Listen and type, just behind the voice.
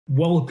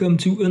Welcome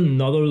to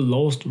another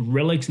Lost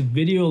Relics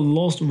video,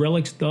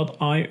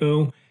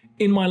 lostrelics.io.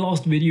 In my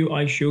last video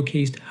I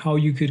showcased how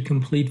you could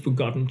complete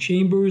Forgotten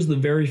Chambers, the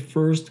very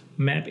first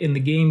map in the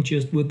game,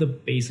 just with the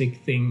basic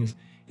things.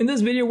 In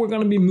this video we're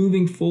going to be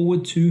moving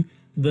forward to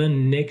the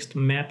next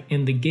map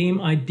in the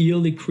game,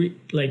 ideally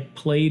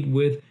played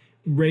with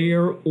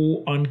rare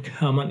or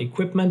uncommon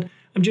equipment.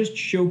 I'm just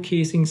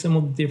showcasing some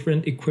of the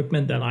different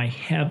equipment that I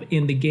have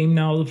in the game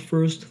now. The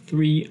first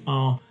three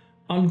are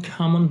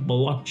uncommon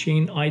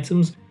blockchain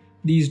items.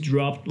 These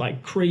dropped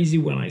like crazy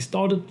when I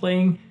started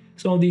playing.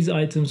 Some of these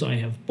items I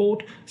have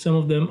bought, some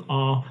of them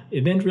are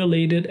event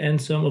related, and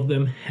some of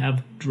them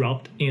have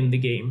dropped in the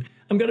game.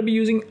 I'm going to be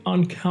using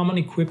uncommon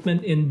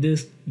equipment in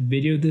this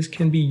video. This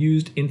can be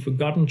used in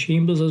Forgotten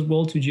Chambers as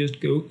well to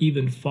just go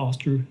even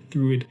faster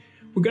through it.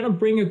 We're going to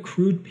bring a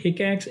crude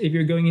pickaxe. If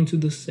you're going into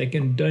the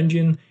second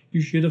dungeon, you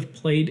should have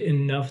played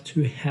enough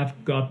to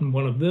have gotten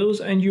one of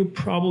those, and you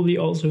probably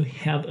also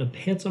have a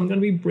pet, so I'm going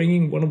to be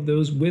bringing one of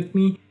those with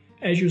me.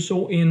 As you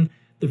saw in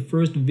the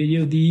first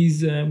video,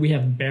 these we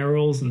have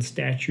barrels and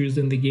statues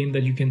in the game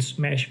that you can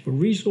smash for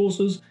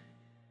resources.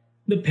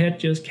 The pet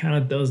just kind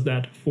of does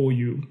that for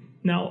you.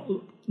 Now,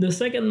 the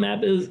second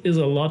map is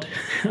a lot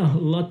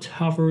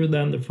tougher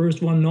than the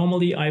first one.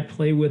 Normally I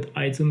play with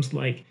items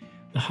like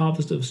the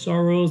Harvest of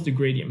Sorrows, the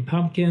Gradient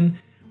Pumpkin.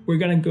 We're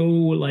gonna go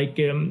like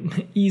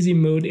easy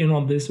mode in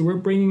on this. So we're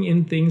bringing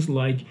in things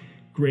like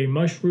gray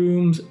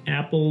mushrooms,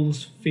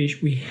 apples,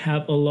 fish. We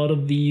have a lot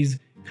of these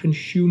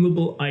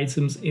consumable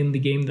items in the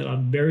game that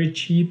are very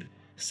cheap.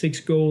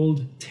 6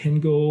 gold, 10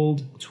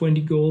 gold,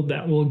 20 gold.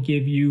 That will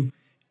give you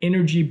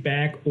energy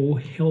back or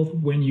health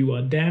when you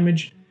are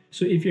damaged.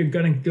 So if you're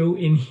gonna go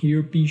in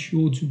here, be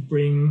sure to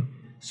bring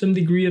some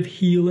degree of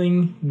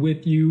healing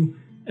with you,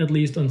 at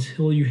least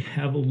until you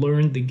have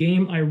learned the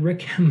game. I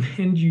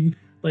recommend you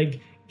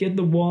get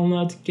the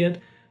walnuts,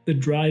 get the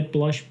dried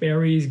blush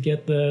berries,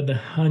 get the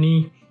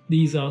honey.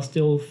 These are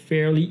still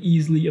fairly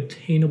easily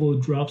obtainable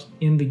drops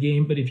in the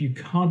game, but if you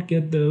can't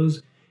get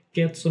those,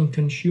 get some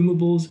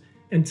consumables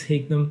and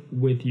take them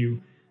with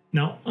you.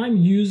 Now I'm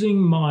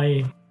using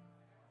my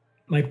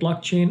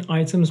blockchain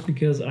items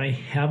because I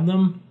have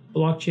them.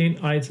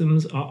 Blockchain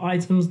items are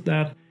items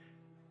that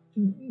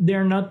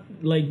they're not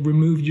like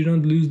removed, you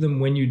don't lose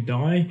them when you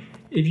die.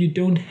 If you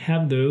don't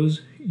have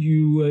those,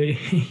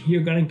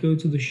 you're gonna go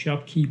to the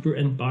shopkeeper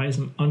and buy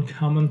some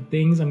uncommon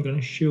things. I'm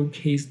gonna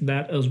showcase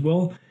that as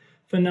well.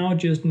 For now,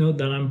 just note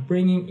that I'm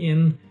bringing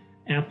in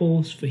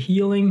apples for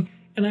healing,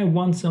 and I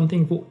want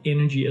something for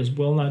energy as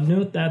well. Now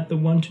note that the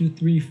 1, 2,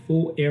 3,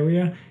 4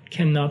 area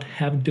cannot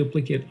have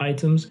duplicate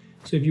items.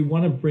 So if you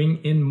want to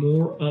bring in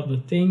more of a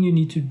thing, you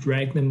need to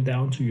drag them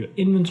down to your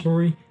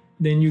inventory.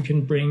 Then you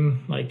can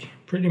bring like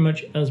pretty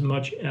much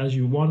as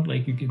you want,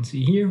 like you can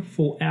see here,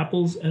 4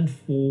 apples and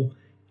 4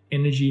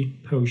 energy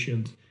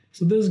potions.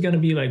 So this is going to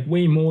be like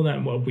way more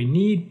than what we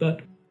need,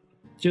 but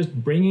just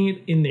bringing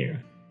it in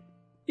there.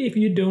 If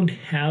you don't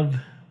have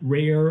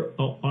rare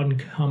or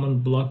uncommon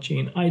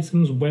blockchain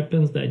items,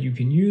 weapons that you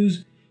can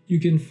use,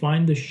 you can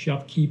find the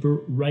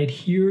shopkeeper right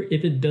here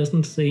if it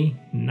doesn't say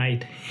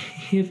night.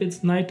 If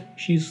it's night,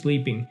 she's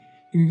sleeping.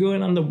 You can go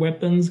in on the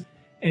weapons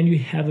and you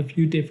have a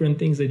few different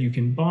things that you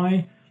can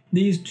buy.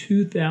 These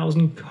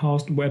 2000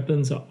 cost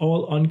weapons are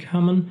all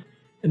uncommon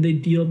and they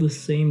deal the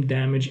same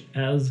damage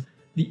as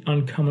the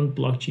uncommon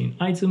blockchain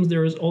items.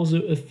 There is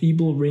also a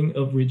feeble ring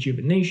of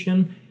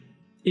regeneration.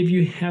 If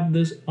you have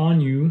this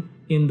on you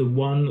in the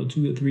 1 or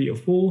 2 or 3 or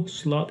 4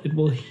 slot, it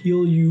will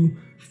heal you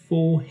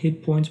 4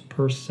 hit points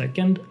per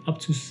second, up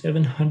to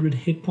 700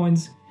 hit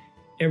points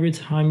every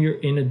time you're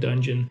in a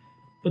dungeon.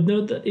 But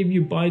note that if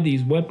you buy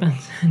these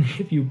weapons and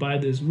if you buy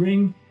this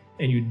ring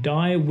and you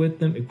die with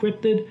them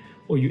equipped,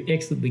 or you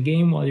exit the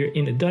game while you're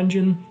in a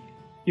dungeon,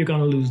 you're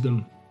gonna lose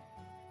them.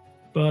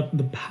 But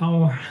the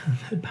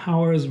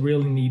power is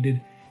really needed.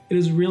 It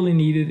is really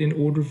needed in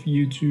order for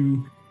you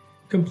to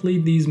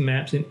complete these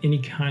maps in any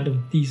kind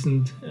of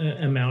decent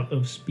amount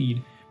of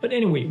speed. But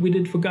anyway, we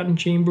did Forgotten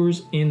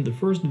Chambers in the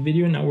first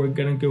video. Now we're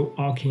gonna go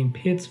Arcane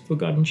Pits.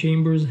 Forgotten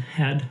Chambers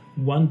had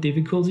 1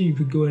 difficulty. You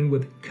could go in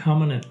with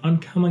common and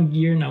uncommon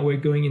gear. Now we're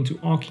going into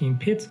Arcane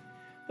Pits.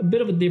 A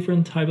bit of a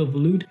different type of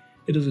loot.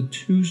 It is a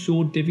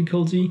 2-sword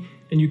difficulty,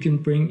 and you can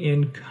bring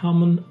in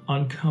common,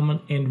 uncommon,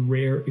 and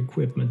rare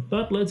equipment.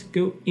 But let's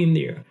go in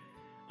there.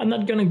 I'm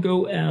not gonna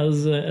go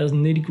as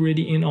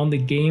nitty-gritty in on the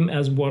game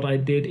as what I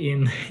did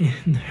in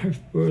the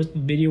first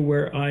video,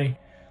 where I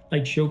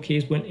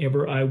showcased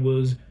whenever I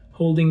was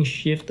holding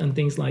shift and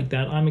things like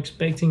that. I'm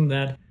expecting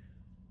that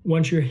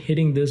once you're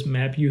hitting this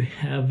map, you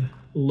have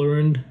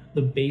learned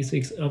the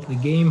basics of the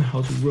game,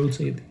 how to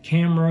rotate the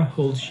camera,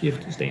 hold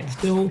shift to stand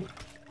still,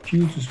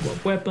 Q to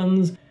swap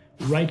weapons,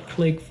 right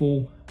click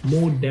for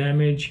more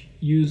damage,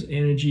 use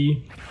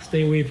energy,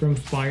 stay away from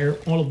fire,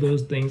 all of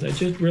those things. I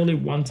just really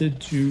wanted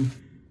to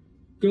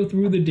go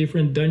through the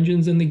different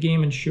dungeons in the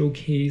game and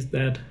showcase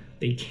that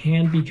they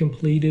can be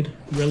completed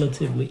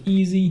relatively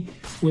easy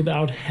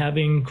without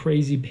having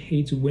crazy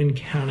pay to win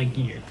kind of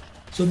gear.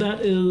 So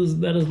that is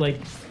like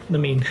the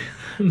main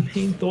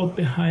thought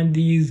behind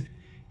these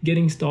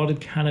getting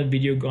started kind of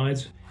video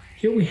guides.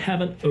 Here we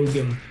have an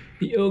Ogum.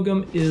 The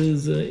Ogum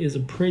is a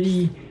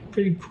pretty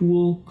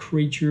cool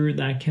creature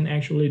that can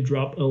actually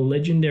drop a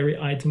legendary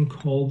item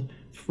called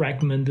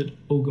Fragmented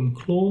Ogum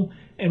Claw,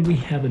 and we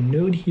have a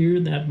node here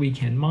that we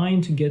can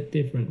mine to get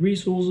different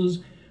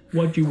resources.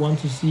 What you want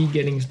to see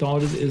getting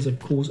started is of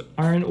course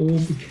iron ore,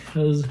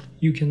 because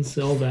you can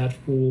sell that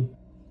for,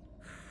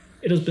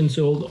 it has been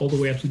sold all the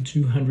way up to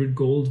 200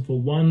 gold for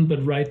one,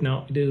 but right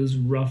now it is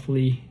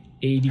roughly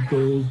 80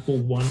 gold for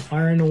one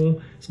iron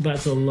ore. So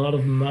that's a lot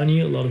of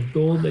money, a lot of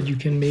gold that you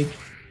can make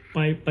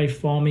by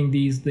farming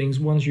these things.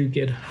 Once you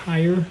get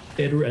higher,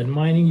 better at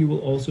mining, you will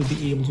also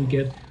be able to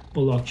get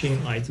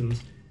blockchain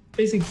items.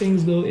 Basic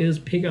things though is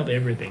pick up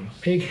everything.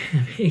 Pick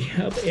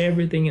up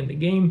everything in the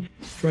game.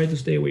 Try to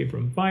stay away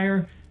from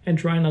fire and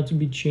try not to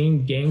be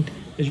chain ganked.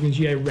 As you can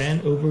see, I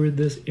ran over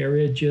this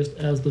area just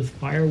as the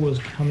fire was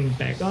coming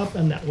back up,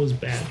 and that was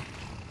bad.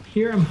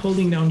 Here I'm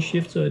holding down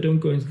shift so I don't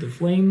go into the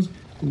flames,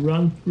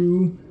 run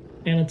through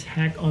and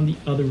attack on the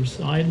other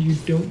side. You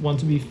don't want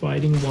to be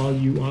fighting while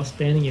you are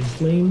standing in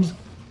flames.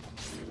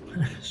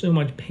 So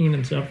much pain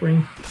and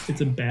suffering, it's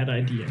a bad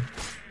idea.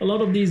 A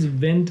lot of these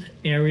vent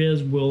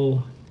areas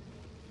will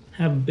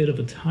have a bit of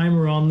a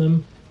timer on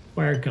them.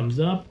 Fire comes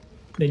up,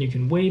 then you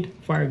can wait,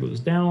 fire goes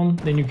down,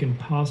 then you can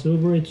pass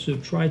over it, so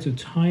try to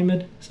time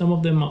it. Some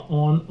of them are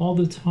on all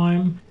the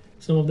time,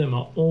 some of them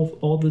are off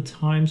all the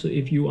time, so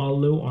if you are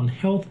low on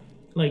health,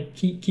 like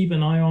keep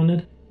an eye on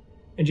it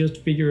and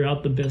just figure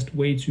out the best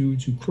way to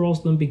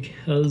cross them,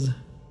 because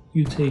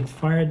you take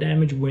fire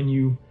damage when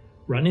you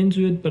run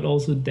into it, but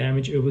also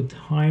damage over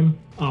time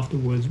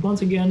afterwards.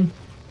 Once again,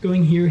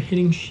 going here,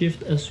 hitting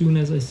shift as soon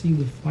as I see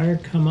the fire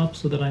come up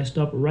so that I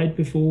stop right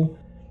before,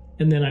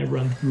 and then I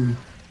run through.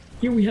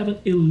 Here we have an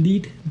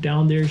elite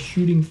down there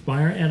shooting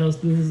fire at us.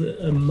 This is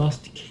a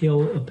must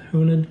kill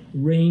opponent.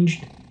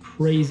 Ranged,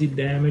 crazy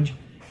damage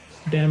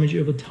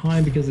over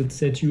time because it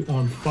sets you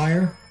on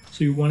fire.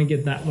 So you want to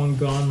get that one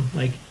gone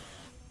like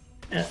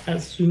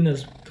as soon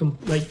as,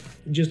 like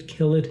just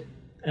kill it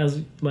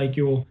as like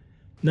your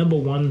number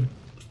one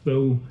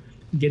foe.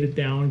 Get it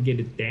down, get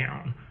it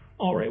down.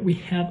 Alright, we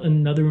have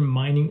another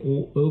mining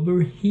ore over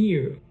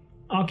here.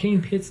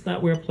 Arcane Pits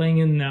that we're playing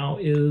in now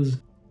is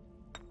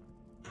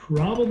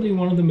probably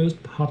one of the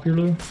most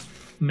popular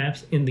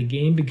maps in the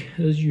game,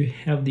 because you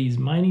have these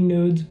mining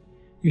nodes,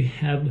 you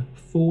have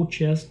 4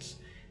 chests,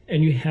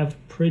 and you have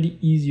pretty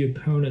easy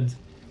opponents.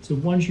 So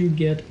once you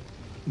get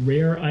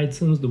rare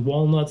items, the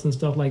walnuts and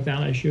stuff like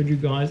that I showed you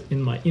guys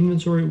in my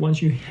inventory,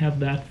 once you have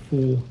that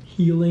for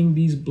healing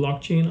these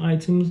blockchain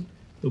items,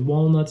 the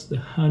walnuts, the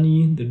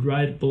honey, the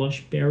dried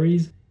blush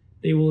berries,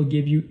 they will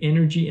give you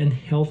energy and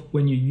health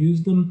when you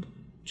use them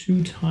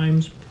 2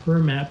 times per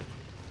map.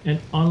 And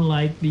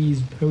unlike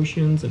these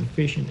potions and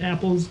fish and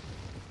apples,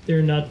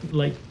 they're not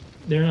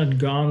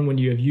gone when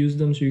you have used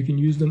them, so you can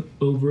use them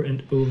over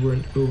and over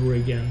and over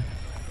again.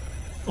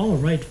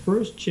 Alright,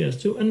 first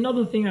chest. So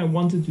another thing I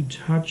wanted to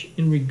touch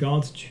in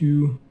regards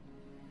to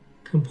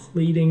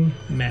completing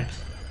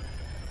maps.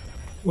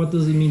 What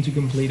does it mean to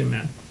complete a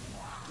map?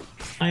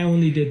 I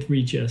only did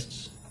 3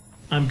 chests.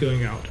 I'm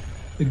going out.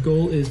 The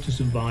goal is to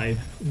survive.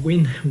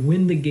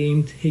 Win the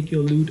game, take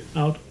your loot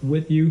out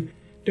with you.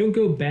 Don't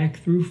go back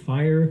through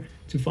fire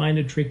to find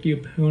a tricky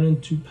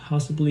opponent to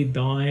possibly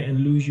die and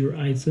lose your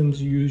items,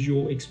 use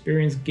your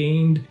experience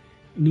gained,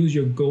 lose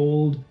your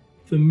gold.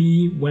 For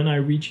me, when I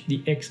reach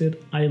the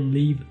exit, I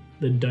leave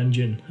the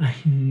dungeon. I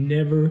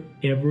never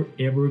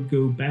ever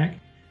go back.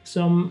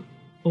 Some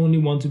only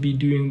want to be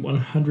doing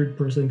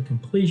 100%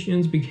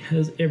 completions,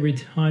 because every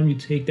time you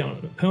take down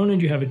an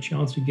opponent you have a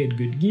chance to get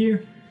good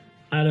gear.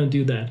 I don't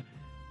do that.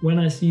 When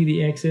I see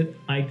the exit,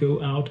 I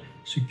go out,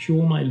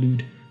 secure my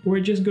loot. We're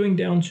just going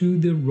down to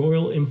the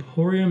Royal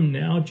Emporium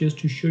now, just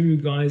to show you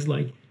guys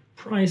like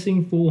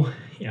pricing for,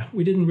 yeah,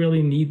 we didn't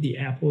really need the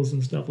apples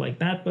and stuff like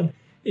that, but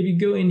if you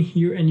go in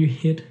here and you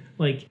hit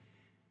like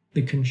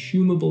the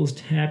consumables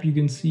tab, you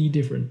can see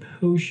different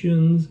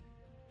potions,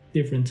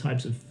 different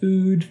types of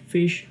food,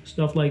 fish,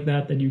 stuff like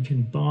that you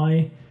can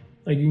buy.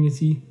 Like you can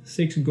see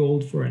 6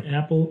 gold for an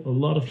apple, a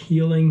lot of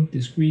healing,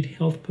 discreet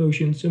health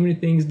potions, so many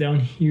things down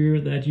here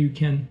that you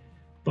can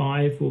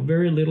buy for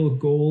very little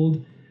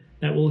gold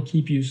that will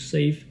keep you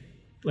safe,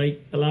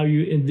 like allow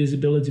you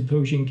invisibility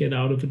potion, get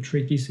out of a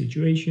tricky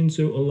situation.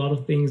 So a lot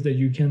of things that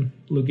you can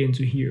look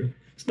into here.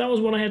 So that was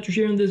what I had to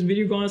share in this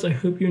video, guys. I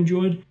hope you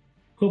enjoyed.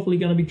 Hopefully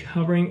gonna be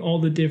covering all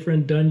the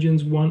different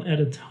dungeons one at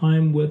a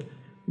time with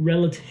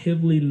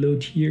relatively low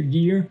tier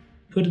gear.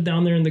 Put it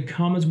down there in the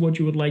comments what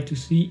you would like to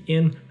see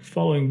in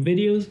following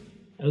videos.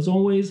 As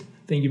always,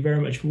 thank you very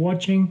much for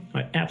watching.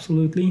 I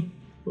absolutely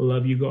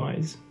love you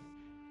guys.